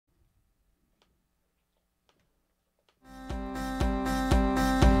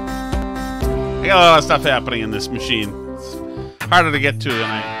I got a lot of stuff happening in this machine. It's harder to get to than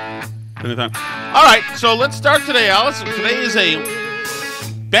I thought. All right, so let's start today, Alice. Today is a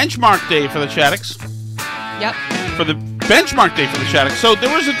benchmark day for the Shaddocks. Yep. For the benchmark day for the Shaddocks. So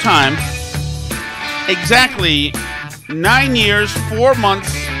there was a time, exactly 9 years, 4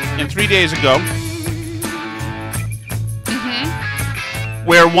 months, and 3 days ago,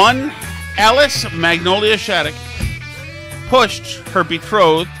 where one Alice Magnolia Shattuck pushed her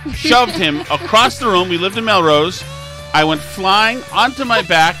betrothed, shoved him across the room. We lived in Melrose. I went flying onto my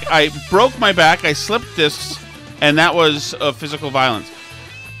back. I broke my back. I slipped discs, and that was physical violence.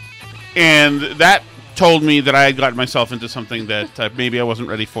 And that told me that I had gotten myself into something that maybe I wasn't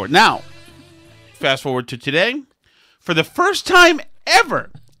ready for. Now, fast forward to today. For the first time ever,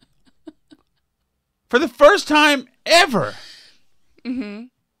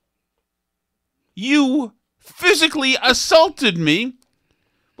 you physically assaulted me.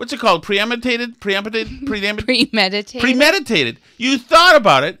 What's it called? Premeditated? Premeditated. You thought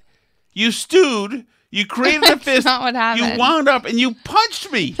about it. You stewed. You created a fist. That's not what happened. You wound up and you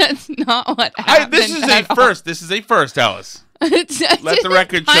punched me. That's not what happened. This is a first. This is a first, Alice. Let the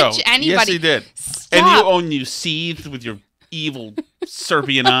record show. Anybody. Yes, he did. Stop. And you seethed with your evil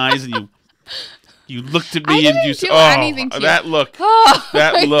Serbian eyes, and you looked at me and you said, that look.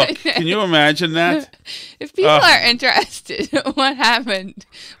 That look. Can you imagine that? If people are interested, what happened?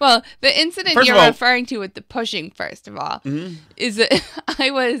 Well, the incident you're referring to with the pushing, first of all, is that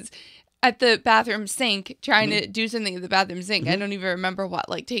I was at the bathroom sink trying to do something at the bathroom sink. I don't even remember what,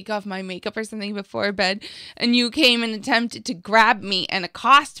 like take off my makeup or something before bed. And you came and attempted to grab me and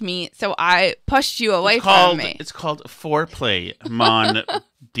accost me, so I pushed you away from me. It's called foreplay, mon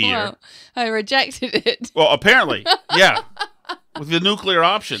dear. Well, I rejected it. Well, apparently, yeah. With the nuclear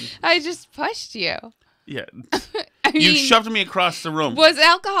option. I just pushed you. Yeah. I mean, you shoved me across the room. Was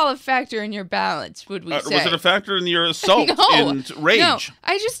alcohol a factor in your balance, would we say? Was it a factor in your assault and rage? No,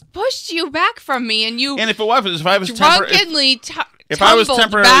 I just pushed you back from me, and you. And if I was drunkenly temporarily, if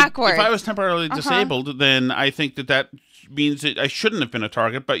I was temporarily disabled, then I think that means that I shouldn't have been a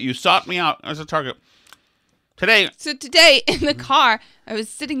target. But you sought me out as a target. So today in the car, I was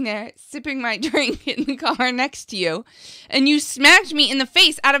sitting there sipping my drink in the car next to you, and you smacked me in the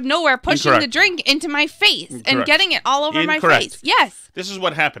face out of nowhere, pushing the drink into my face and getting it all over my face. Yes. This is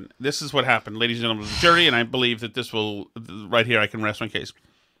what happened. Ladies and gentlemen of the jury, and I believe that this will, right here, I can rest my case.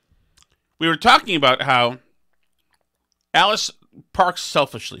 We were talking about how Alice parks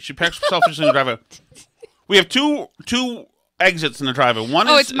selfishly. She parks selfishly in the driveway. We have two exits in the driveway. One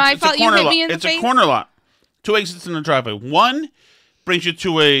is it's my fault. You hit me in the face? It's a corner lot. 2 exits in the driveway. One brings you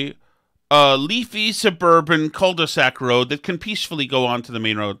to a leafy suburban cul-de-sac road that can peacefully go onto the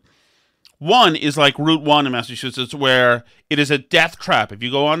main road. One is like Route 1 in Massachusetts, where it is a death trap. If you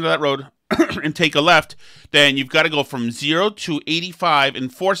go onto that road and take a left, then you've got to go from 0 to 85 in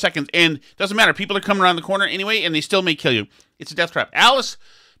 4 seconds. And it doesn't matter. People are coming around the corner anyway, and they still may kill you. It's a death trap. Alice,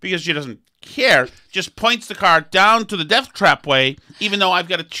 because she doesn't care, just points the car down to the death trap way, even though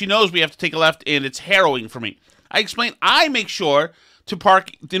she knows we have to take a left, and it's harrowing for me. I make sure to park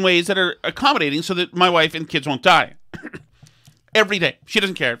in ways that are accommodating so that my wife and kids won't die. Every day. She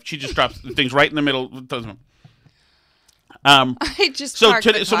doesn't care. She just drops things right in the middle. I just so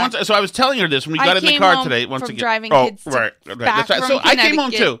I was telling her this when we got in the car today. Once again, driving kids right. That's right. So I came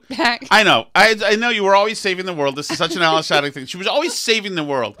home too. I know. I know you were always saving the world. This is such an Alice Shattuck thing. She was always saving the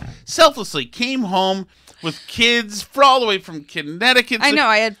world. Selflessly came home with kids all the way from Connecticut. I know.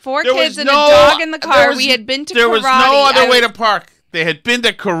 I had 4 kids and a dog in the car. We had been to karate. There was no other way to park. They had been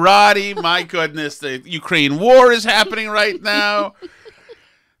to karate. My goodness, the Ukraine war is happening right now.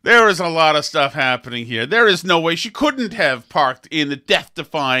 There is a lot of stuff happening here. There is no way she couldn't have parked in the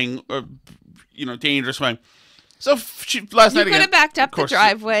death-defying, dangerous way. So last night you could have backed up the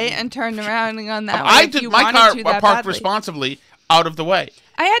driveway and turned around and gone that way. I did my car parked responsibly out of the way.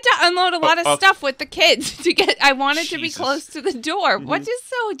 I had to unload a lot of stuff with the kids to get. I wanted to be close to the door. What is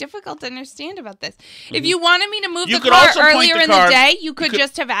so difficult to understand about this? If you wanted me to move the car earlier in the day, you could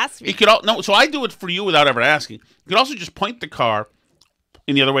just have asked me. So I do it for you without ever asking. You could also just point the car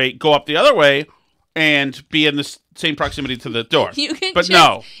in the other way, go up the other way, and be in the same proximity to the door. You can just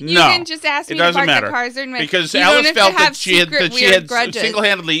ask me to park the cars in because Alice felt that she had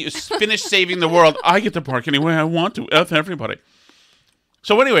single-handedly finished saving the world. I get to park any way I want to. F everybody.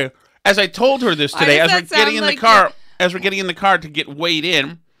 So anyway, as I told her this today, as we're getting in the car to get weighed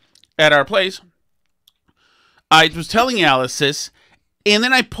in at our place, I was telling Alice this, and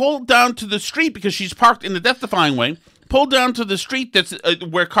then I pulled down to the street because she's parked in the death-defying way. Pulled down to the street that's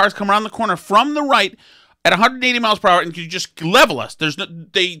where cars come around the corner from the right at 180 miles per hour and you just level us.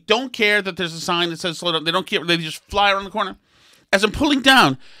 They don't care that there's a sign that says slow down. They don't care. They just fly around the corner. As I'm pulling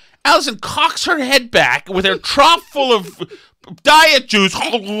down, Allison cocks her head back with her trough full of diet juice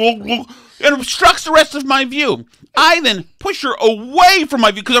and obstructs the rest of my view. I then push her away from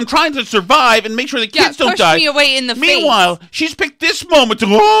my view because I'm trying to survive and make sure the kids don't die. Push me away in the Meanwhile, she's picked this moment to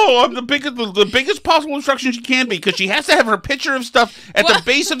I'm the biggest possible obstruction she can be because she has to have her picture of stuff at the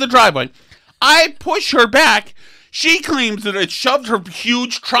base of the driveway. I push her back. She claims that it shoved her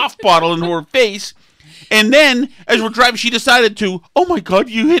huge trough bottle into her face. And then, as we're driving, she decided to, oh my God,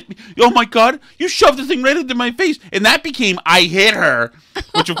 you hit me. Oh my God, you shoved the thing right into my face. And that became, I hit her.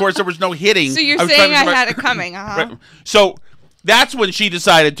 Which, of course, there was no hitting. So you're saying I had it coming, Right. So that's when she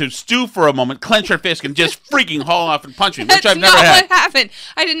decided to stew for a moment, clench her fist, and just freaking haul off and punch me, which I've never had. That's not what happened.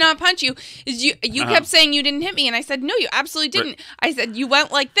 I did not punch you. You kept saying you didn't hit me, and I said, no, you absolutely didn't. Right. I said, you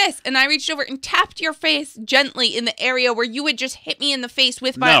went like this, and I reached over and tapped your face gently in the area where you had just hit me in the face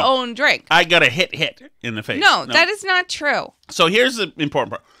with my own drink. I got a hit in the face. No, that is not true. So here's the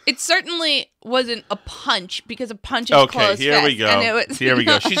important part. It certainly wasn't a punch because a punch is closed fist. Here we go. Here we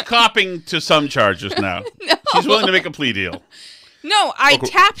go. She's copping to some charges now. No. She's willing to make a plea deal. No, I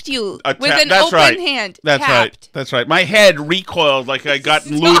tapped you with an open hand. That's right. That's right. My head recoiled like I got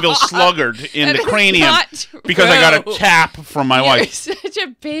Louisville sluggard in the cranium because I got a tap from my wife. You're such a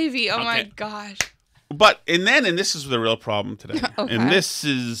baby. Oh my gosh. But and this is the real problem today. Okay. And this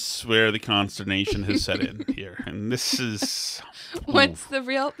is where the consternation has set in here. And this is what's the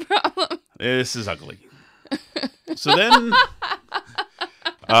real problem? This is ugly. So then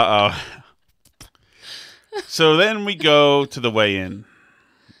So then we go to the weigh-in.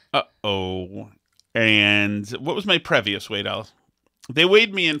 And what was my previous weight, Alice? They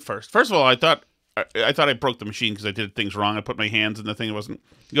weighed me in first. First of all, I thought I broke the machine because I did things wrong. I put my hands in the thing. It wasn't.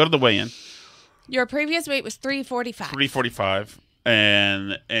 Go to the weigh-in. Your previous weight was 345. 345,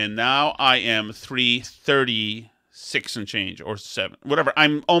 and now I am 336 and change, or 7, whatever.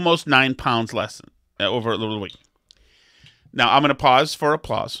 I'm almost 9 pounds less over a little week. Now I'm going to pause for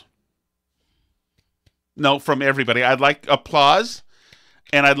applause. No, from everybody. I'd like applause,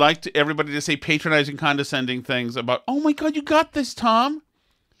 and I'd like everybody to say patronizing, condescending things about, oh my God, you got this, Tom.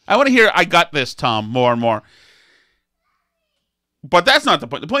 I want to hear, I got this, Tom, more and more. But that's not the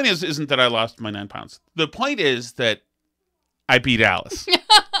point. The point isn't that I lost my 9 pounds. The point is that I beat Alice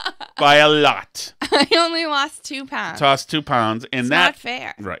by a lot. I only lost 2 pounds. Lost 2 pounds, and it's not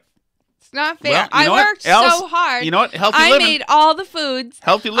fair. Right. Not fair. Well, I worked so hard. You know what? Healthy living. I made all the foods.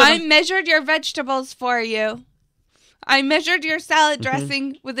 Healthy living. I measured your vegetables for you. I measured your salad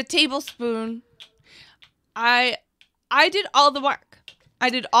dressing with a tablespoon. I did all the work.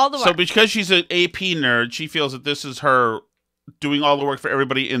 So because she's an AP nerd, she feels that this is her doing all the work for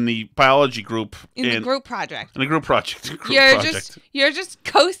everybody in the biology group. In the group project. In the group project. You're just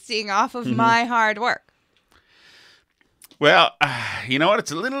coasting off of my hard work. Well, you know what?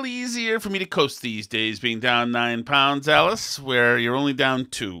 It's a little easier for me to coast these days, being down 9 pounds, Alice, where you're only down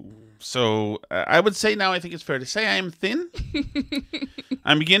 2. So I would say now I think it's fair to say I am thin.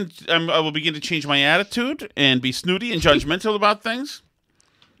 I will begin to change my attitude and be snooty and judgmental about things.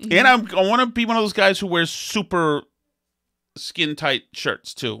 Mm-hmm. And I want to be one of those guys who wears super skin-tight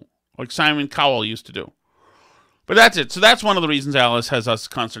shirts, too, like Simon Cowell used to do. But that's it. So that's one of the reasons Alice has us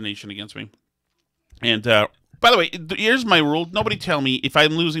consternation against me. And by the way, here's my rule. Nobody tell me if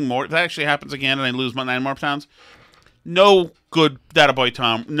I'm losing more. If that actually happens again and I lose my 9 more pounds, no good, that boy,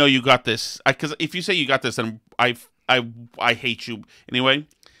 Tom. No, you got this. Because if you say you got this, then I hate you. Anyway,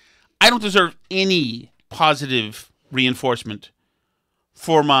 I don't deserve any positive reinforcement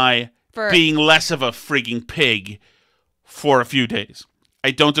for being less of a frigging pig for a few days.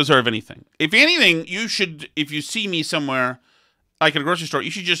 I don't deserve anything. If anything, you should, if you see me somewhere, like at a grocery store, you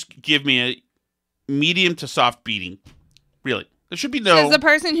should just give me a medium to soft beating. Really. There should be no... As the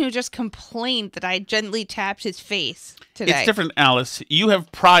person who just complained that I gently tapped his face today. It's different, Alice. You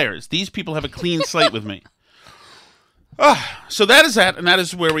have priors. These people have a clean slate with me. So that is that, and that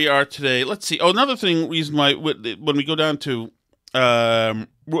is where we are today. Let's see. Oh, another reason why, when we go down to...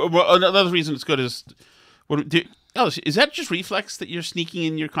 another reason it's good is... Alice, is that just reflex that you're sneaking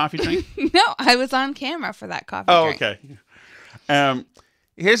in your coffee drink? No, I was on camera for that coffee drink. Okay.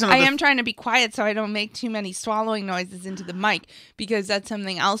 Here's another. I am trying to be quiet so I don't make too many swallowing noises into the mic because that's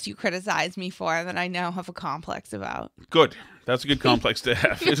something else you criticize me for that I now have a complex about. Good. That's a good complex to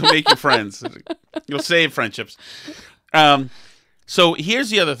have. It'll make you friends. You'll save friendships. So here's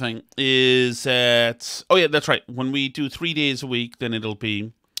the other thing is that, oh yeah, that's right. When we do 3 days a week, then it'll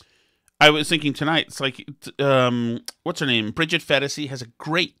be, I was thinking tonight, it's like, what's her name? Bridget Fetisi has a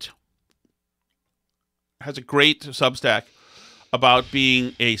great has a great Substack about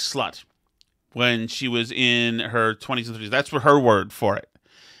being a slut when she was in her 20s and 30s. That's what her word for it.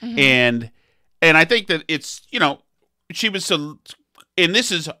 Mm-hmm. And I think that it's, she was so, and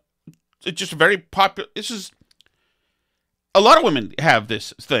this is just very popular. This is, a lot of women have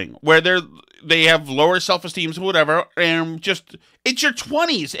this thing where they have lower self-esteem or whatever, and just, it's your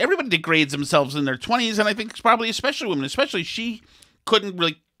 20s. Everybody degrades themselves in their 20s, and I think it's probably especially women, especially she couldn't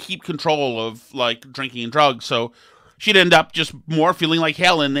really keep control of, like, drinking and drugs, so she'd end up just more feeling like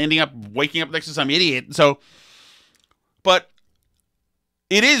hell and ending up waking up next to some idiot. So, but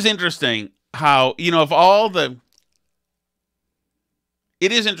it is interesting how, of all the,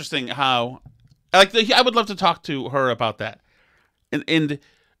 it is interesting how, like, I would love to talk to her about that. And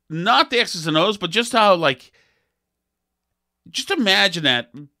not the X's and O's, but just how, like, just imagine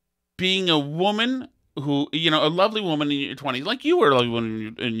that being a woman who, a lovely woman in your 20s, like you were a lovely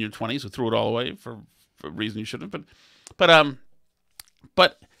woman in your 20s who threw it all away for a reason you shouldn't have,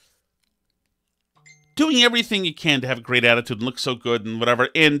 but doing everything you can to have a great attitude and look so good and whatever,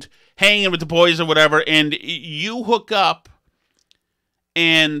 and hanging with the boys or whatever, and you hook up,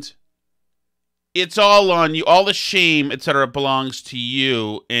 and it's all on you. All the shame, etc., belongs to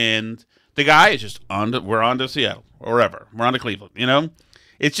you, and the guy is just we're on to Seattle or wherever. We're on to Cleveland. I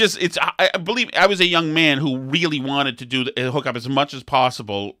believe I was a young man who really wanted to hook up as much as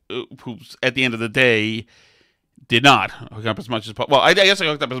possible. Who, at the end of the day, did not hook up as much as possible. Well, I guess I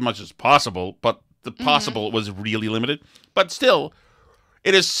hooked up as much as possible, but the possible was really limited. But still,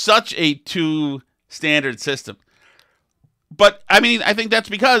 it is such a two-standard system. But, I mean, I think that's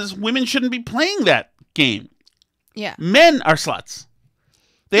because women shouldn't be playing that game. Yeah. Men are sluts.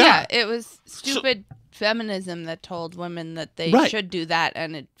 They are. Yeah, it was stupid feminism that told women that they should do that,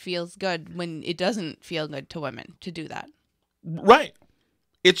 and it feels good when it doesn't feel good to women to do that. Right.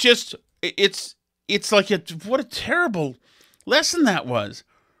 It's just, it's like, what a terrible lesson that was.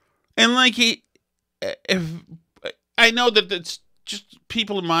 And, like, I know that it's just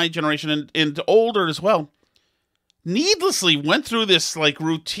people in my generation and older as well, needlessly went through this, like,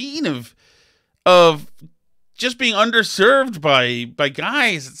 routine of just being underserved by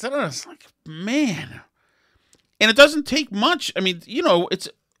guys, etc. It's like, man, and it doesn't take much. I mean, it's,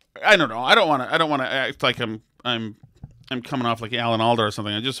 I don't know. I don't want to act like I'm coming off like Alan Alda or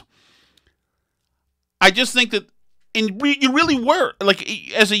something. I just think that, and you really were,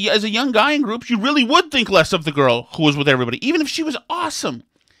 like, as a young guy in groups, you really would think less of the girl who was with everybody, even if she was awesome.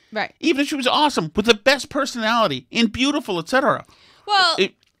 Right. Even if she was awesome, with the best personality, and beautiful, etc. Well,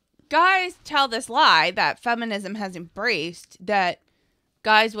 guys tell this lie that feminism has embraced, that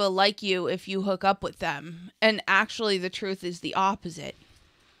guys will like you if you hook up with them. And actually, the truth is the opposite.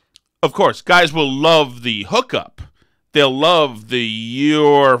 Of course, guys will love the hookup. They'll love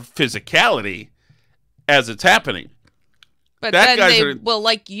your physicality as it's happening. But then they will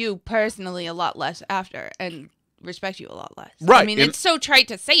like you personally a lot less after, and respect you a lot less. Right. I mean, it's so trite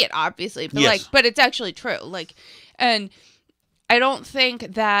to say it, obviously, but yes. but it's actually true. Like, and I don't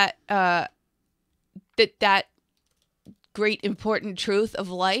think that that great important truth of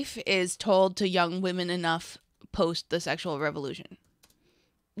life is told to young women enough post the sexual revolution.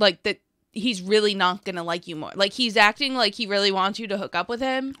 Like, that he's really not gonna like you more. Like, he's acting like he really wants you to hook up with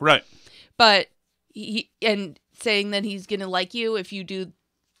him. Right. But and saying that he's gonna like you if you do,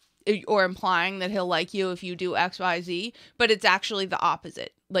 or implying that he'll like you if you do X, Y, Z, but it's actually the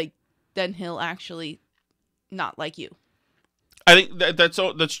opposite. Like, then he'll actually not like you. I think that's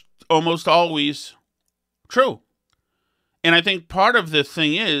almost always true. And I think part of the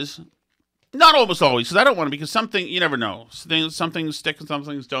thing is, not almost always, because I don't want to, because something, you never know. Some things stick and some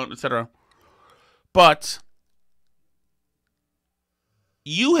things don't, etc. But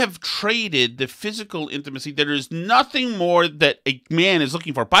you have traded the physical intimacy. There is nothing more that a man is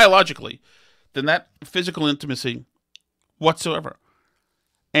looking for biologically than that physical intimacy whatsoever.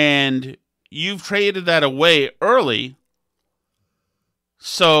 And you've traded that away early.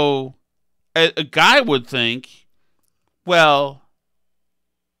 So a guy would think, well,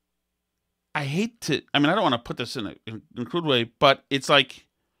 I don't want to put this in a crude way, but it's like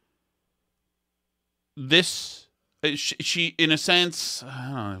this. She, in a sense, I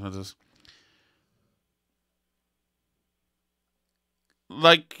don't know what this.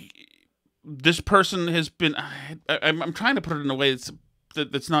 Like, this person has been. I'm trying to put it in a way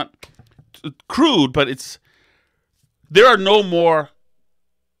that's not crude, but it's. There are no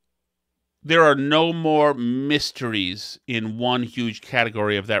more mysteries in one huge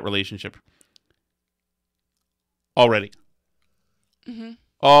category of that relationship already. Mm-hmm.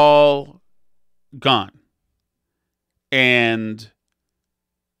 All gone. And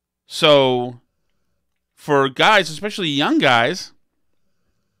so for guys, especially young guys,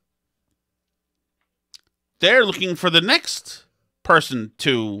 they're looking for the next person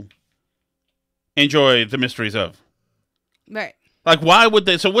to enjoy the mysteries of. Right. Like, why would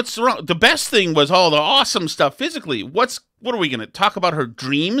they? So what's wrong? The best thing was all the awesome stuff physically. What are we going to talk about her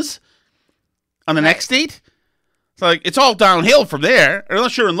dreams on the next date? It's like, it's all downhill from there.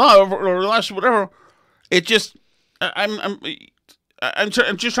 Unless you're in love or unless whatever. It just, I'm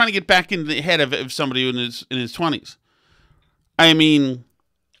just trying to get back in the head of somebody in his 20s. I mean,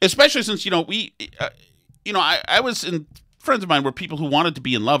 especially since, I was in, friends of mine were people who wanted to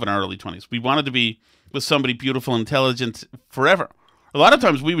be in love in our early 20s. We wanted to be with somebody beautiful, intelligent forever. A lot of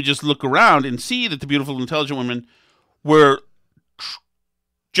times we would just look around and see that the beautiful, intelligent women were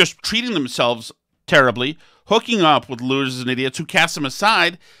just treating themselves terribly, hooking up with losers and idiots who cast them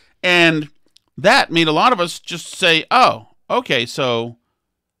aside, and that made a lot of us just say, "Oh, okay, so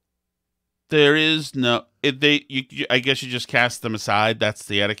there is no." I guess you just cast them aside. That's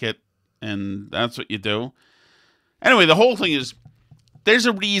the etiquette, and that's what you do. Anyway, the whole thing is, there's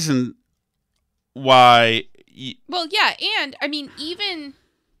a reason why. Well, yeah, and I mean, even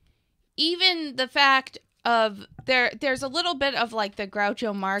the fact of there's a little bit of like the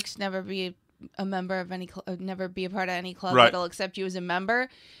Groucho Marx, never be a member of any never be a part of any club that'll accept you as a member.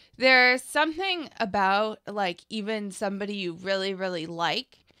 There's something about like even somebody you really, really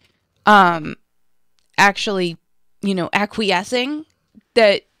like, actually, acquiescing,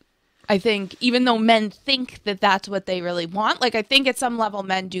 that I think even though men think that that's what they really want, like I think at some level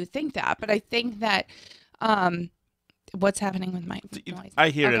men do think that, but I think that what's happening with my noise? I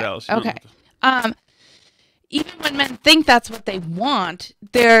hear it, Alice. Okay. Even when men think that's what they want,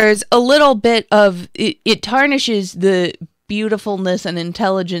 there's a little bit of it tarnishes the beautifulness and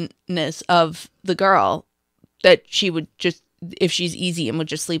intelligentness of the girl that she would just, if she's easy and would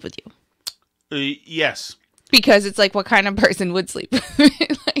just sleep with you. Yes. Because it's like, what kind of person would sleep with me?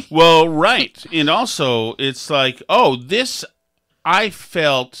 Well, right. And also, it's like, this I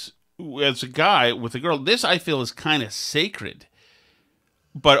felt as a guy with a girl, this I feel is kind of sacred.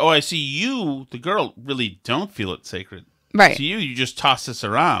 But, I see you, the girl, really don't feel it sacred. Right. To you just toss this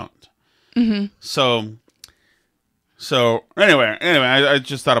around. Mm-hmm. So anyway, I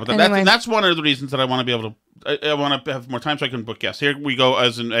just thought about that. Anyway. That's one of the reasons that I want to be able to, I want to have more time so I can book guests. Here we go, I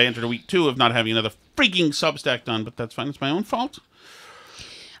entered week 2 of not having another freaking Substack done, but that's fine. It's my own fault.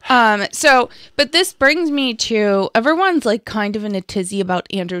 But this brings me to, everyone's like kind of in a tizzy about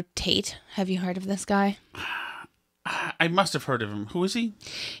Andrew Tate. Have you heard of this guy? I must have heard of him. Who is he?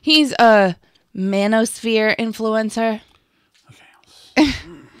 He's a manosphere influencer. Okay.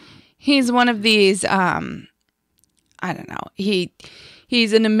 He's one of these, I don't know.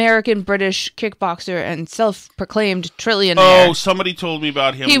 He's an American-British kickboxer and self-proclaimed trillionaire. Oh, somebody told me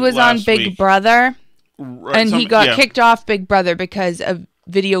about him. He was on Big Brother, and he got kicked off Big Brother because a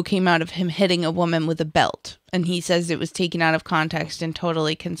video came out of him hitting a woman with a belt, and he says it was taken out of context and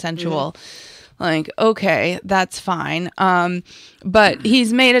totally consensual. Mm-hmm. Like, okay, that's fine. But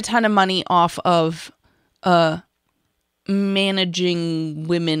he's made a ton of money off of managing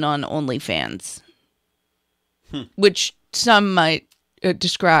women on OnlyFans, which some might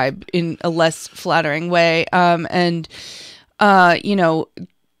describe in a less flattering way.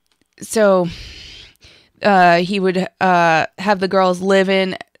 So he would have the girls live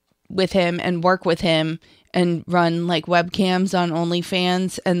in with him and work with him and run like webcams on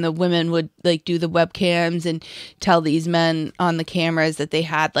OnlyFans, and the women would like do the webcams and tell these men on the cameras that they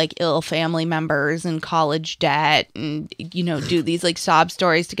had like ill family members and college debt, and do these like sob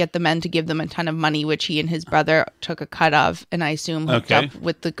stories to get the men to give them a ton of money, which he and his brother took a cut of, and I assume hooked up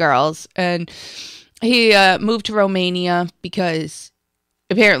with the girls. And he moved to Romania because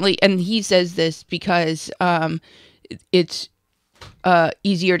apparently, and he says this because it's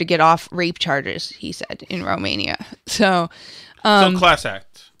easier to get off rape charges, he said, in Romania. So class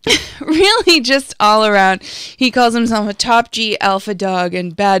act. Really just all around. He calls himself a top G alpha dog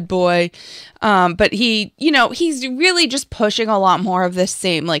and bad boy. But he's really just pushing a lot more of this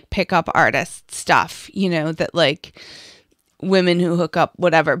same like pickup artist stuff, that like women who hook up,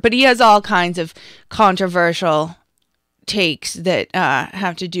 whatever. But he has all kinds of controversial takes that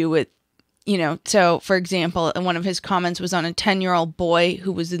have to do with, so for example, one of his comments was on a 10-year-old boy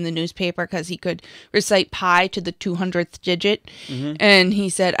who was in the newspaper because he could recite pi to the 200th digit. Mm-hmm. And he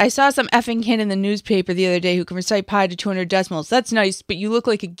said, I saw some effing kid in the newspaper the other day who can recite pi to 200 decimals. That's nice, but you look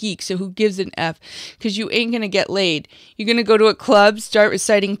like a geek, so who gives an F? Because you ain't going to get laid. You're going to go to a club, start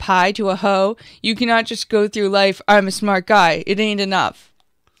reciting pi to a hoe. You cannot just go through life, I'm a smart guy. It ain't enough.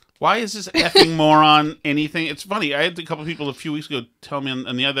 Why is this effing moron anything? It's funny. I had a couple of people a few weeks ago tell me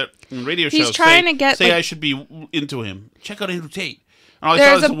on the other radio show. He's trying to get say I should be into him. Check out Andrew Tate. And all I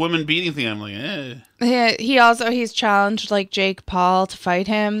saw was a woman beating thing. I'm like, Yeah, he's challenged like Jake Paul to fight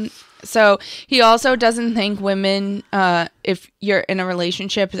him. So he also doesn't think women, if you're in a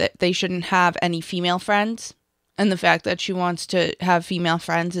relationship, that they shouldn't have any female friends. And the fact that she wants to have female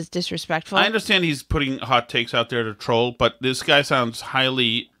friends is disrespectful. I understand he's putting hot takes out there to troll, but this guy sounds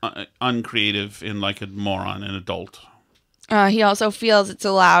highly uncreative and like a moron, an adult. He also feels it's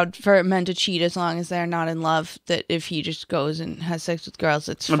allowed for men to cheat as long as they're not in love. That if he just goes and has sex with girls,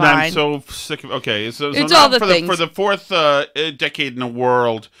 it's fine. I'm so sick of. Okay, so it's all the things. For the fourth decade in the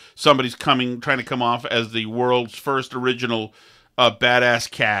world, somebody's trying to come off as the world's first original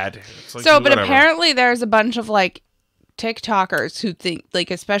badass cad. Like, so, but apparently there's a bunch of like TikTokers who think, like,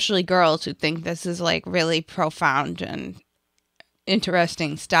 especially girls who think this is like really profound and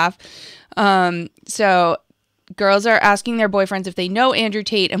interesting stuff. So girls are asking their boyfriends if they know Andrew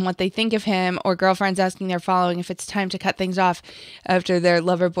Tate and what they think of him, or girlfriends asking their following if it's time to cut things off after their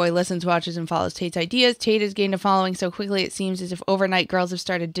lover boy listens, watches, and follows Tate's ideas. Tate has gained a following so quickly it seems as if overnight girls have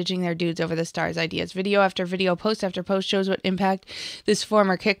started ditching their dudes over the star's ideas. Video after video, post after post shows what impact this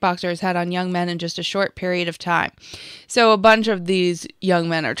former kickboxer has had on young men in just a short period of time. So a bunch of these young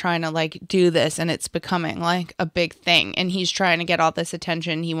men are trying to like do this, and it's becoming like a big thing, and he's trying to get all this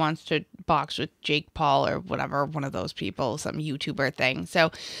attention. He wants to box with Jake Paul or whatever, one of those people, some YouTuber thing.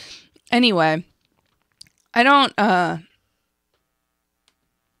 So anyway, I don't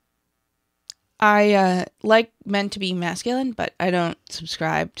I like men to be masculine, but I don't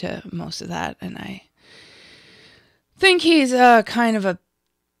subscribe to most of that, and I think he's kind of a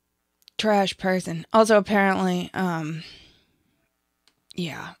trash person. Also, apparently,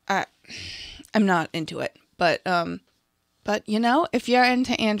 yeah, I'm not into it, but you know, if you're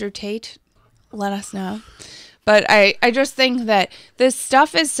into Andrew Tate, let us know. But I just think that this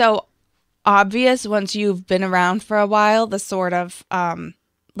stuff is so obvious once you've been around for a while, the sort of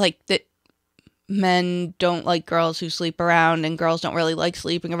like that men don't like girls who sleep around and girls don't really like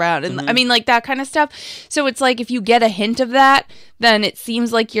sleeping around, and I mean, like, that kind of stuff. So it's like if you get a hint of that, then it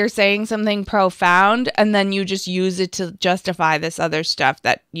seems like you're saying something profound, and then you just use it to justify this other stuff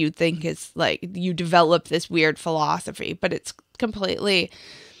that you think is like, you develop this weird philosophy, but it's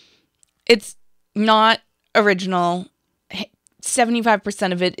not original.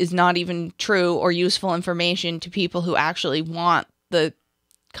 75% of it is not even true or useful information to people who actually want the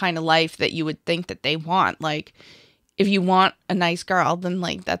kind of life that you would think that they want. Like, if you want a nice girl, then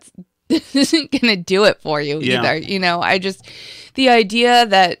like this isn't gonna do it for you either. You know, the idea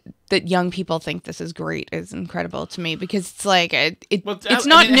that young people think this is great is incredible to me, because it's like it's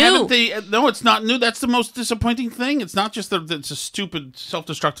not new. No, it's not new. That's the most disappointing thing. It's not just that it's a stupid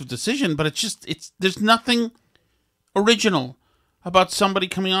self-destructive decision, but there's nothing original about somebody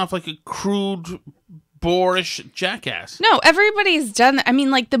coming off like a crude, boorish jackass. No, everybody's done that. I mean,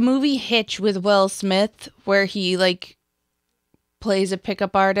 like the movie Hitch with Will Smith, where he like plays a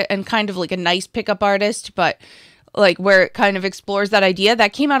pickup artist, and kind of like a nice pickup artist, but like where it kind of explores that idea.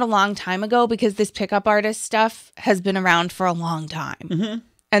 That came out a long time ago, because this pickup artist stuff has been around for a long time. Mm-hmm.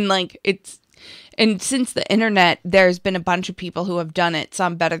 And like and since the internet, there's been a bunch of people who have done it,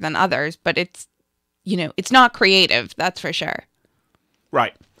 some better than others, but it's, you know, it's not creative, that's for sure.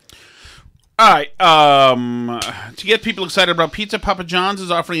 Right. All right. To get people excited about pizza, Papa John's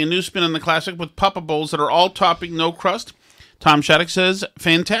is offering a new spin on the classic with Papa Bowls that are all topping, no crust. Tom Shattuck says,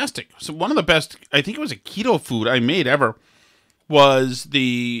 fantastic. So one of the best, I think it was a keto food I made ever, was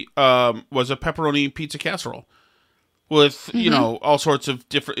a pepperoni pizza casserole with, you know, all sorts of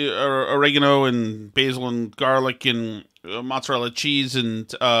different oregano and basil and garlic and mozzarella cheese and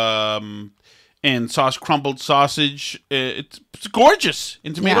crumbled sausage. It's gorgeous.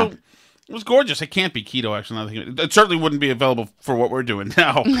 And tomato. Yeah. It was gorgeous. It can't be keto, actually. It certainly wouldn't be available for what we're doing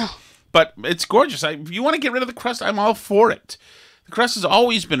now. No. But it's gorgeous. If you want to get rid of the crust, I'm all for it. The crust has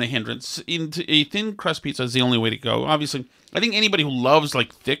always been a hindrance. A thin crust pizza is the only way to go. Obviously, I think anybody who loves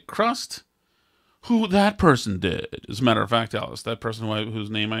like thick crust, who that person did, as a matter of fact, Alice, that person whose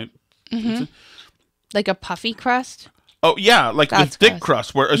name I... Mm-hmm. Like a puffy crust? Oh, yeah, like that's the thick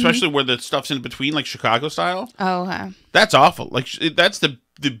crust, where especially where the stuff's in between, like Chicago style. Oh, okay. That's awful. Like, that's the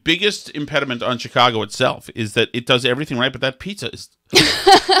biggest impediment on Chicago itself, is that it does everything right, but that pizza is...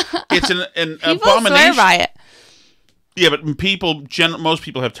 it's an people abomination. Swear by it. Yeah, but most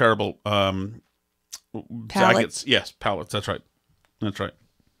people have terrible palates. Yes, palates. That's right.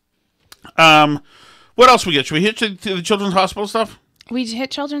 What else we get? Should we hit the Children's Hospital stuff? We hit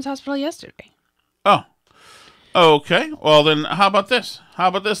Children's Hospital yesterday. Oh. Okay. Well, then how about this? How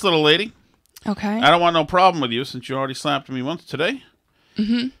about this, little lady? Okay. I don't want no problem with you since you already slapped me once today.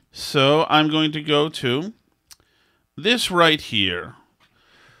 Mm-hmm. So I'm going to go to this right here.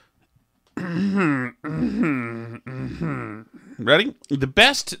 Ready? The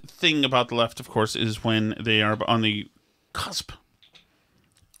best thing about the left, of course, is when they are on the cusp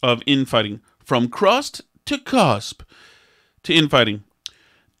of infighting. From crust to cusp to infighting.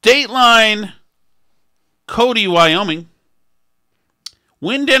 Dateline, Cody, Wyoming.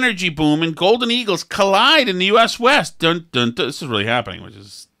 Wind energy boom and golden eagles collide in the U.S. West. Dun, dun, dun. This is really happening, which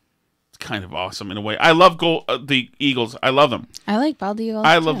is kind of awesome in a way. I love the eagles. I love them. I like bald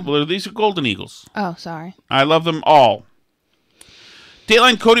eagles. These are golden eagles. Oh, sorry. I love them all.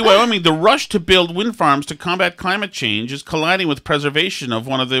 Dateline, Cody, Wyoming. The rush to build wind farms to combat climate change is colliding with preservation of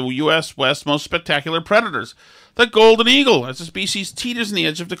one of the U.S. West's most spectacular predators, the golden eagle, as the species teeters on the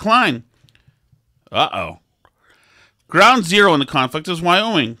edge of decline. Uh-oh. Ground zero in the conflict is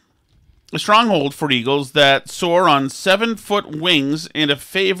Wyoming, a stronghold for eagles that soar on 7-foot wings and a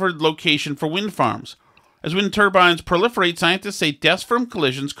favored location for wind farms. As wind turbines proliferate, scientists say deaths from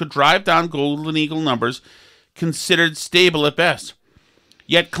collisions could drive down golden eagle numbers considered stable at best.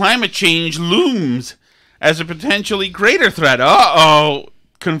 Yet climate change looms as a potentially greater threat. Uh-oh.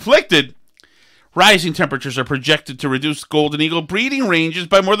 Conflicted. Rising temperatures are projected to reduce golden eagle breeding ranges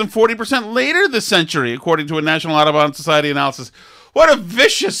by more than 40% later this century, according to a National Audubon Society analysis. What a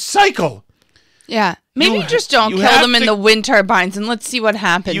vicious cycle! Yeah, maybe just don't kill them in the wind turbines, and let's see what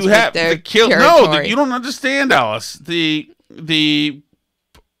happens with their territory. No, you don't understand, Alice. The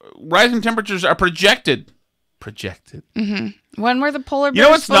rising temperatures are projected. Mm-hmm. When were the polar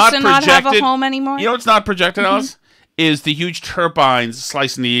bears supposed to not have a home anymore? You know what's not projected, Alice? Is the huge turbines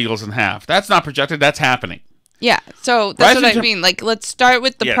slicing the eagles in half. That's not projected. That's happening. Yeah, so that's what I mean. Like, let's start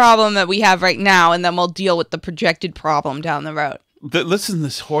with the problem that we have right now, and then we'll deal with the projected problem down the road. Listen to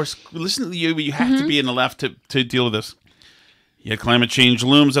this horse. Listen to you. You have to be in the left to deal with this. Yet climate change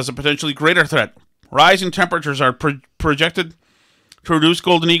looms as a potentially greater threat. Rising temperatures are projected to reduce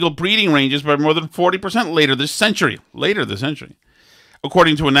golden eagle breeding ranges by more than 40% later this century.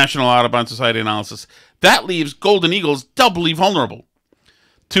 According to a National Audubon Society analysis. That leaves golden eagles doubly vulnerable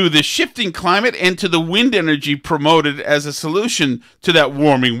to the shifting climate and to the wind energy promoted as a solution to that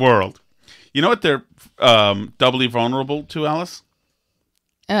warming world. You know what they're doubly vulnerable to, Alice?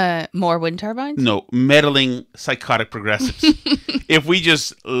 More wind turbines? No, meddling psychotic progressives. If we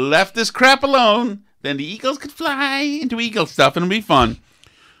just left this crap alone, then the eagles could fly and do eagle stuff and it'd be fun.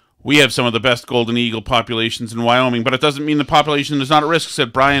 We have some of the best golden eagle populations in Wyoming, but it doesn't mean the population is not at risk,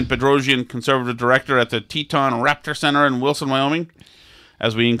 said Brian Bedrosian, conservative director at the Teton Raptor Center in Wilson, Wyoming.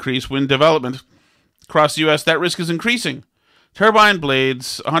 As we increase wind development across the U.S., that risk is increasing. Turbine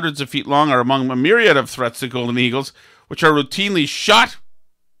blades, hundreds of feet long, are among a myriad of threats to golden eagles, which are routinely shot,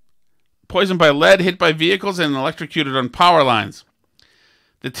 poisoned by lead, hit by vehicles, and electrocuted on power lines.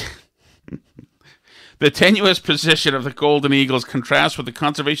 The tenuous position of the golden eagles contrasts with the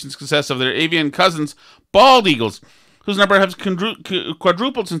conservation success of their avian cousins, bald eagles, whose number has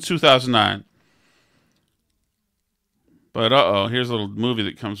quadrupled since 2009. But here's a little movie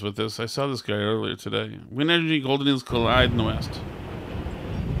that comes with this. I saw this guy earlier today. Wind energy, golden eagles collide in the West.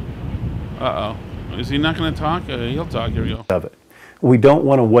 Is he not going to talk? He'll talk. Here we go. Of it. We don't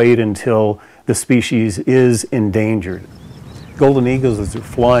want to wait until the species is endangered. Golden eagles, as they're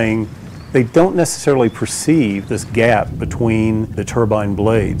flying, they don't necessarily perceive this gap between the turbine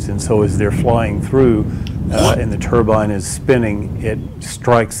blades, and so as they're flying through and the turbine is spinning, it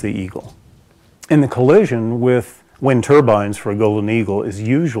strikes the eagle. And the collision with wind turbines for a golden eagle is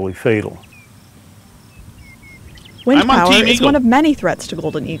usually fatal. Wind power is one of many threats to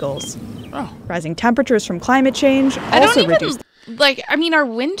golden eagles. Rising temperatures from climate change also reduce... are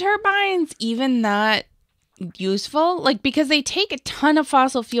wind turbines even that useful? Because they take a ton of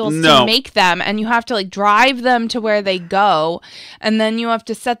fossil fuels to make them, and you have to drive them to where they go, and then you have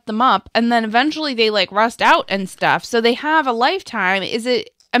to set them up, and then eventually they rust out and stuff. So they have a lifetime.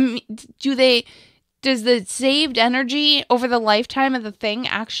 Does the saved energy over the lifetime of the thing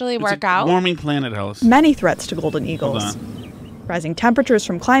actually work out? Warming planet, Alice. Many threats to golden eagles. Rising temperatures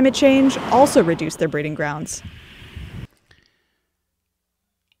from climate change also reduce their breeding grounds.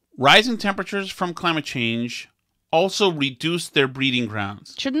 Rising temperatures from climate change also reduce their breeding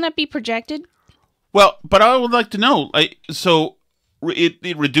grounds. Shouldn't that be projected? Well, but I would like to know. So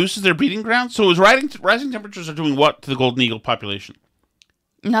it reduces their breeding grounds? So rising temperatures are doing what to the golden eagle population?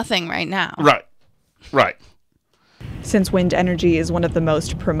 Nothing right now. Right. Since wind energy is one of the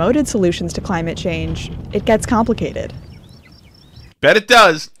most promoted solutions to climate change, it gets complicated. Bet it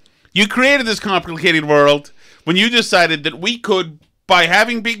does. You created this complicated world when you decided that we could, by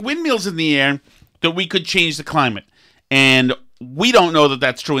having big windmills in the air, that we could change the climate. And we don't know that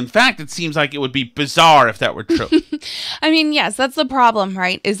that's true. In fact, it seems like it would be bizarre if that were true. I mean, yes, that's the problem,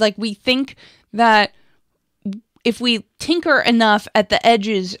 right? Is like we think that if we tinker enough at the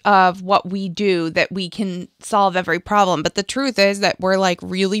edges of what we do that we can solve every problem. But the truth is that we're like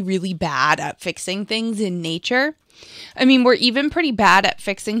really, really bad at fixing things in nature. I mean, we're even pretty bad at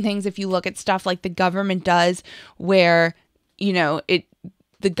fixing things if you look at stuff like the government does, where, you know,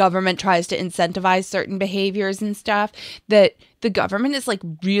 the government tries to incentivize certain behaviors and stuff, that the government is like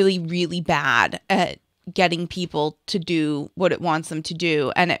really, really bad at getting people to do what it wants them to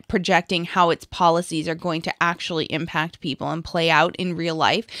do and at projecting how its policies are going to actually impact people and play out in real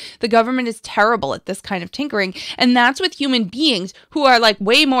life. The government is terrible at this kind of tinkering. And that's with human beings who are like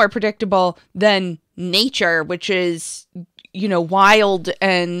way more predictable than nature, which is, you know, wild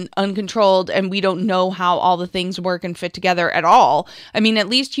and uncontrolled, and we don't know how all the things work and fit together at all. I mean, at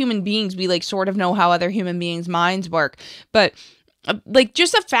least human beings, we like sort of know how other human beings' minds work. But like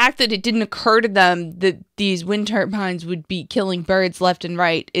just the fact that it didn't occur to them that these wind turbines would be killing birds left and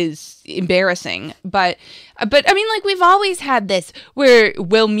right is embarrassing. But I mean, like we've always had this where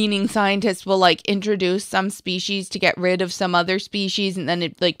well-meaning scientists will like introduce some species to get rid of some other species, and then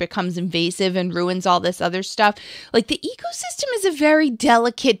it like becomes invasive and ruins all this other stuff. Like the ecosystem is a very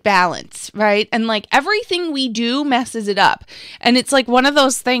delicate balance, right? And like everything we do messes it up. And it's like one of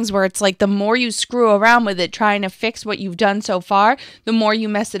those things where it's like the more you screw around with it trying to fix what you've done so far, the more you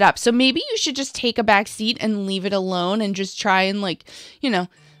mess it up. So maybe you should just take a back seat and leave it alone and just try and like, you know,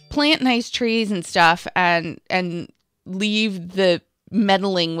 plant nice trees and stuff and leave the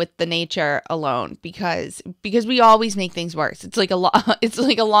meddling with the nature alone, because we always make things worse. It's like a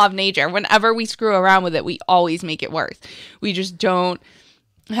law of nature. Whenever we screw around with it, we always make it worse. We just don't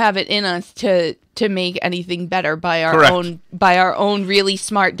have it in us to make anything better by our own really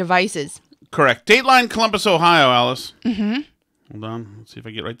smart devices. Correct. Dateline Columbus, Ohio, Alice. Mm-hmm. Hold on. Let's see if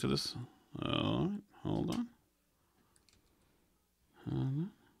I get right to this. All right. Hold on.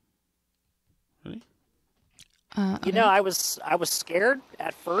 Ready? You know, I was scared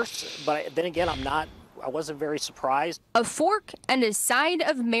at first, but then again, I wasn't very surprised. A fork and a side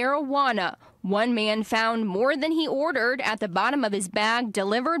of marijuana. One man found more than he ordered at the bottom of his bag,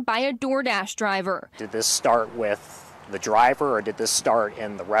 delivered by a DoorDash driver. Did this start with the driver, or did this start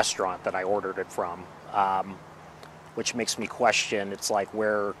in the restaurant that I ordered it from? Which makes me question, it's like,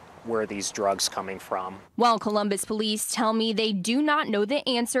 where are these drugs coming from? While Columbus police tell me they do not know the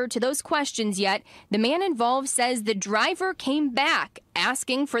answer to those questions yet, the man involved says the driver came back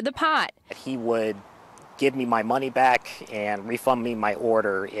asking for the pot. He would give me my money back and refund me my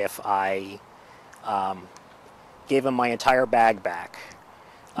order if I gave him my entire bag back.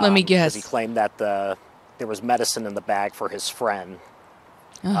 Let me guess. Because he claimed that there was medicine in the bag for his friend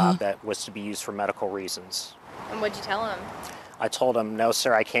that was to be used for medical reasons. And what'd you tell him? I told him, no,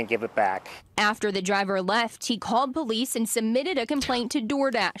 sir, I can't give it back. After the driver left, he called police and submitted a complaint to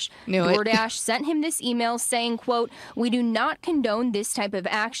DoorDash. DoorDash sent him this email saying, quote, "We do not condone this type of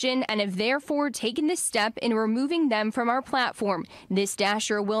action and have therefore taken this step in removing them from our platform. This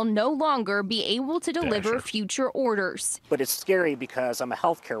Dasher will no longer be able to deliver future orders." But it's scary because I'm a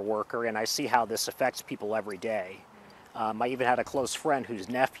healthcare worker and I see how this affects people every day. I even had a close friend whose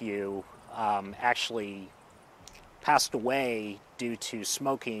nephew actually passed away due to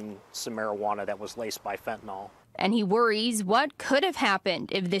smoking some marijuana that was laced by fentanyl. And he worries what could have happened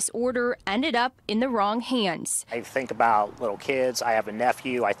if this order ended up in the wrong hands. I think about little kids. I have a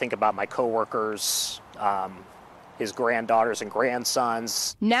nephew. I think about my coworkers, his granddaughters and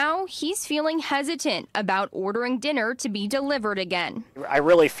grandsons. Now he's feeling hesitant about ordering dinner to be delivered again. I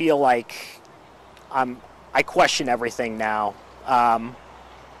really feel like I question everything now.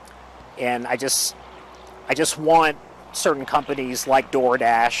 And I just want certain companies like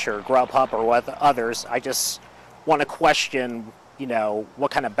DoorDash or Grubhub or others, I just want to question, you know,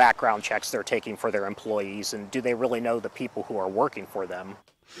 what kind of background checks they're taking for their employees, and do they really know the people who are working for them?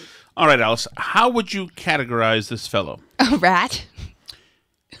 All right, Alice, how would you categorize this fellow? A rat?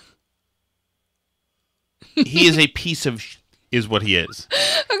 He is a piece of is what he is.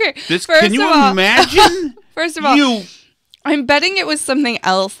 Okay, can you imagine? First of all, I'm betting it was something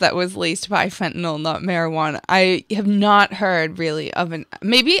else that was laced by fentanyl, not marijuana. I have not heard really of an...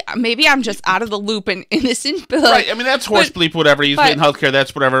 Maybe I'm just out of the loop and innocent, but... Right, I mean, that's horse bleep, whatever. He's in healthcare,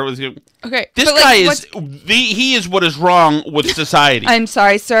 that's whatever. It was. Okay. This guy he is what is wrong with society. I'm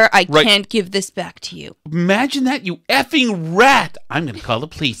sorry, sir. I can't give this back to you. Imagine that, you effing rat. I'm going to call the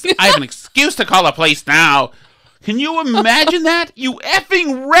police. I have an excuse to call the police now. Can you imagine that? You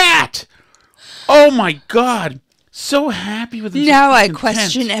effing rat. Oh my God. So happy with his Now I content.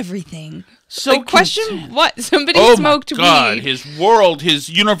 question everything. So like, question what? Somebody smoked weed. Oh my God. weed. His world, his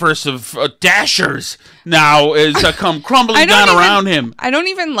universe of dashers now is come crumbling down around him. I don't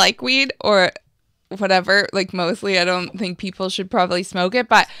even like weed or whatever. Like, mostly I don't think people should probably smoke it,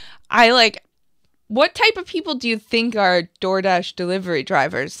 but I like... What type of people do you think are DoorDash delivery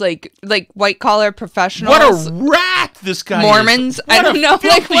drivers? Like white-collar professionals? What a rat this guy Mormons? is. What I don't know.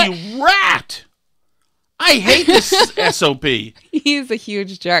 Filthy Like, what? rat. I hate this SOB. He's a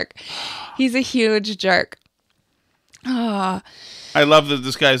huge jerk. He's a huge jerk. Oh. I love that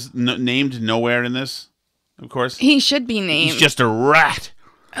this guy's named nowhere in this, of course. He should be named. He's just a rat.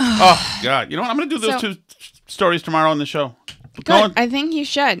 Oh, God. You know what? I'm going to do those two stories tomorrow on the show. Good. I think you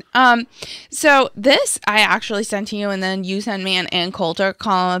should. So this I actually sent to you, and then you sent me an Ann Coulter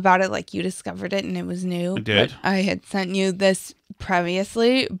column about it, like you discovered it and it was new. I did. But I had sent you this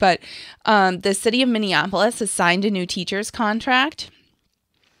previously, but the city of Minneapolis has signed a new teacher's contract.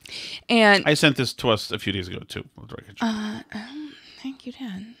 And I sent this to us a few days ago, too. I don't think you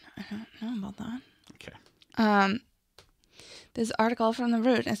did. I don't know about that. Okay. This article from The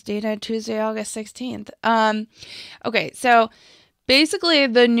Root is dated Tuesday, August 16th. Okay, so basically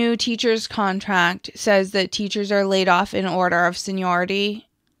the new teacher's contract says that teachers are laid off in order of seniority.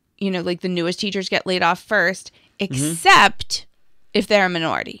 You know, like the newest teachers get laid off first, except if they're a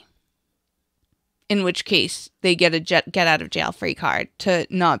minority. In which case, they get a get out of jail free card to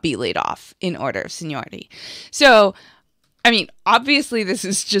not be laid off in order of seniority. So... I mean, obviously this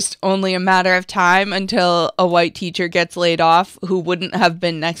is just only a matter of time until a white teacher gets laid off who wouldn't have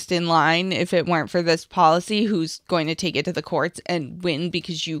been next in line if it weren't for this policy, who's going to take it to the courts and win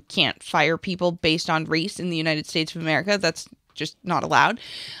because you can't fire people based on race in the United States of America. That's just not allowed.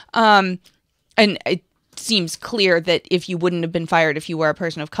 And it seems clear that if you wouldn't have been fired if you were a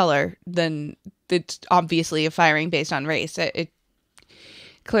person of color, then it's obviously a firing based on race. It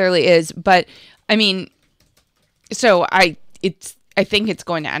clearly is. But, I mean... So I think it's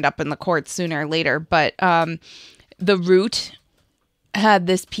going to end up in the courts sooner or later, but The Root had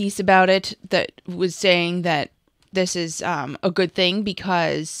this piece about it that was saying that this is a good thing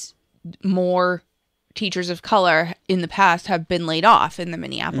because more teachers of color in the past have been laid off in the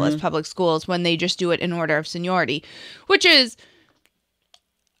Minneapolis public schools when they just do it in order of seniority, which is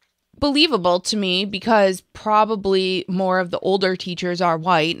believable to me because probably more of the older teachers are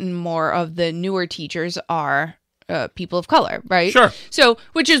white and more of the newer teachers are people of color, right? Sure. So,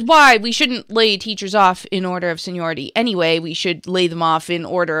 which is why we shouldn't lay teachers off in order of seniority anyway. We should lay them off in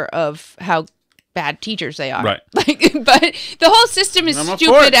order of how bad teachers they are. Right. Like, but the whole system is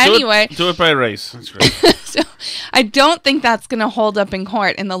stupid anyway. Do it by race. That's great. So I don't think that's going to hold up in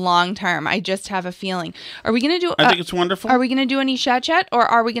court in the long term. I just have a feeling. Are we going to do... I think it's wonderful. Are we going to do any chat or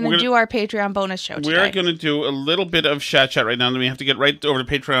are we going to do our Patreon bonus show today? We're going to do a little bit of chat right now. Then we have to get right over to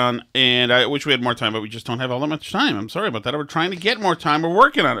Patreon, and I wish we had more time, but we just don't have all that much time. I'm sorry about that. We're trying to get more time. We're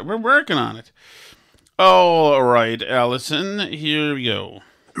working on it. All right, Allison, here we go.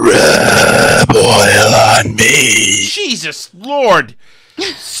 Rub oil on me. Jesus Lord.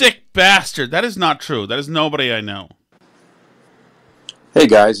 Sick bastard. That is not true. That is nobody I know. Hey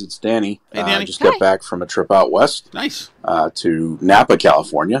guys, it's Danny. Hey, Danny. I just got back from a trip out west. Nice. To Napa,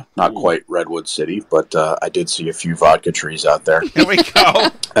 California. Not quite Redwood City, but I did see a few vodka trees out there. Here we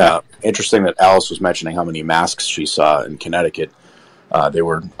go. Interesting that Alice was mentioning how many masks she saw in Connecticut. They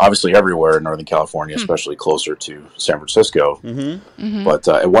were obviously everywhere in Northern California, especially closer to San Francisco. But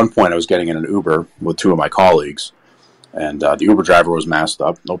at one point I was getting in an Uber with two of my colleagues, and the Uber driver was masked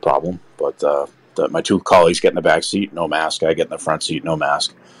up, no problem. But my two colleagues get in the back seat, no mask. I get in the front seat, no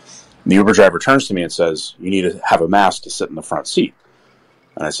mask. And the Uber driver turns to me and says, "You need to have a mask to sit in the front seat."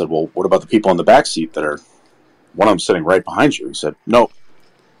 And I said, "Well, what about the people in the back seat that are, one of them sitting right behind you?" He said, "No,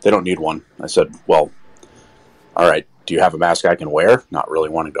 they don't need one." I said, "Well, all right. Do you have a mask I can wear?" Not really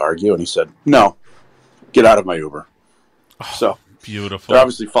wanting to argue. And he said, "No, get out of my Uber." So beautiful. They're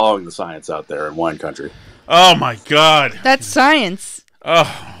obviously following the science out there in wine country. Oh, my God. That's science.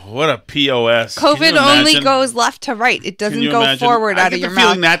 Oh, what a POS. COVID only goes left to right. It doesn't go forward out of your mouth. I get the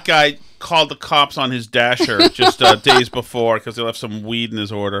feeling that guy called the cops on his dasher just days before because they left some weed in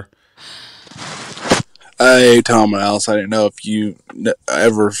his order. Hey, Tom and Alice, I didn't know if you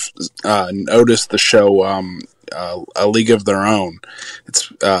ever noticed the show A League of Their Own.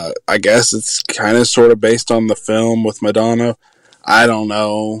 It's I guess it's kind of sort of based on the film with Madonna. I don't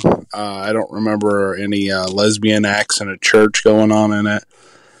know. I don't remember any lesbian acts in a church going on in it.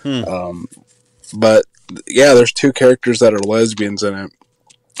 But yeah, there's two characters that are lesbians in it.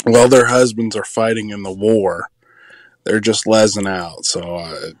 While their husbands are fighting in the war, they're just lesing out.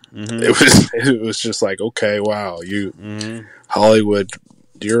 So it was just like, okay, wow, Hollywood,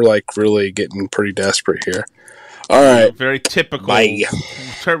 you're like really getting pretty desperate here. All right, very typical. Bye.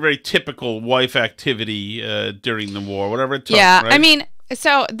 Very typical wife activity during the war, whatever it took. Yeah, right? I mean,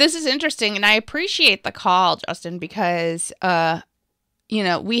 so this is interesting, and I appreciate the call, Justin, because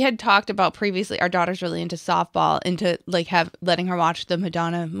we had talked about previously. Our daughter's really into softball, into like letting her watch the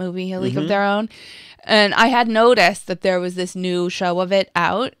Madonna movie, A League of Their Own, and I had noticed that there was this new show of it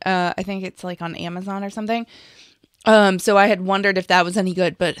out. I think it's like on Amazon or something. So I had wondered if that was any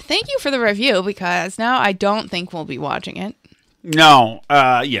good, but thank you for the review, because now I don't think we'll be watching it. No,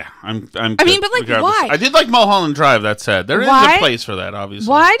 yeah, I'm. I mean, but like, regardless. why? I did like Mulholland Drive. That said, there is a place for that, obviously.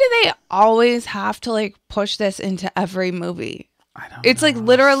 Why do they always have to like push this into every movie? I don't It's know. like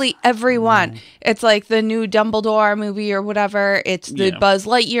literally everyone. It's like the new Dumbledore movie or whatever. It's the Buzz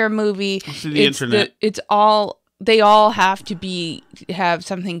Lightyear movie. It's the internet. They all have to have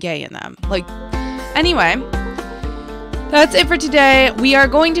something gay in them. Like, anyway. That's it for today. We are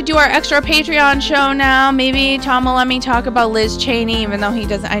going to do our extra Patreon show now. Maybe Tom will let me talk about Liz Cheney, even though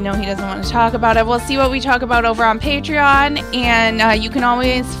I know he doesn't want to talk about it. We'll see what we talk about over on Patreon. And you can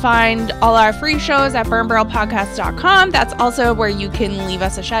always find all our free shows at burnbarrelpodcast.com. That's also where you can leave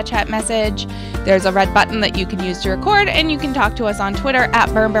us a chat message. There's a red button that you can use to record, and you can talk to us on Twitter at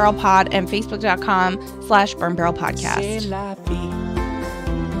burnbarrelpod and facebook.com/burnbarrelpodcast.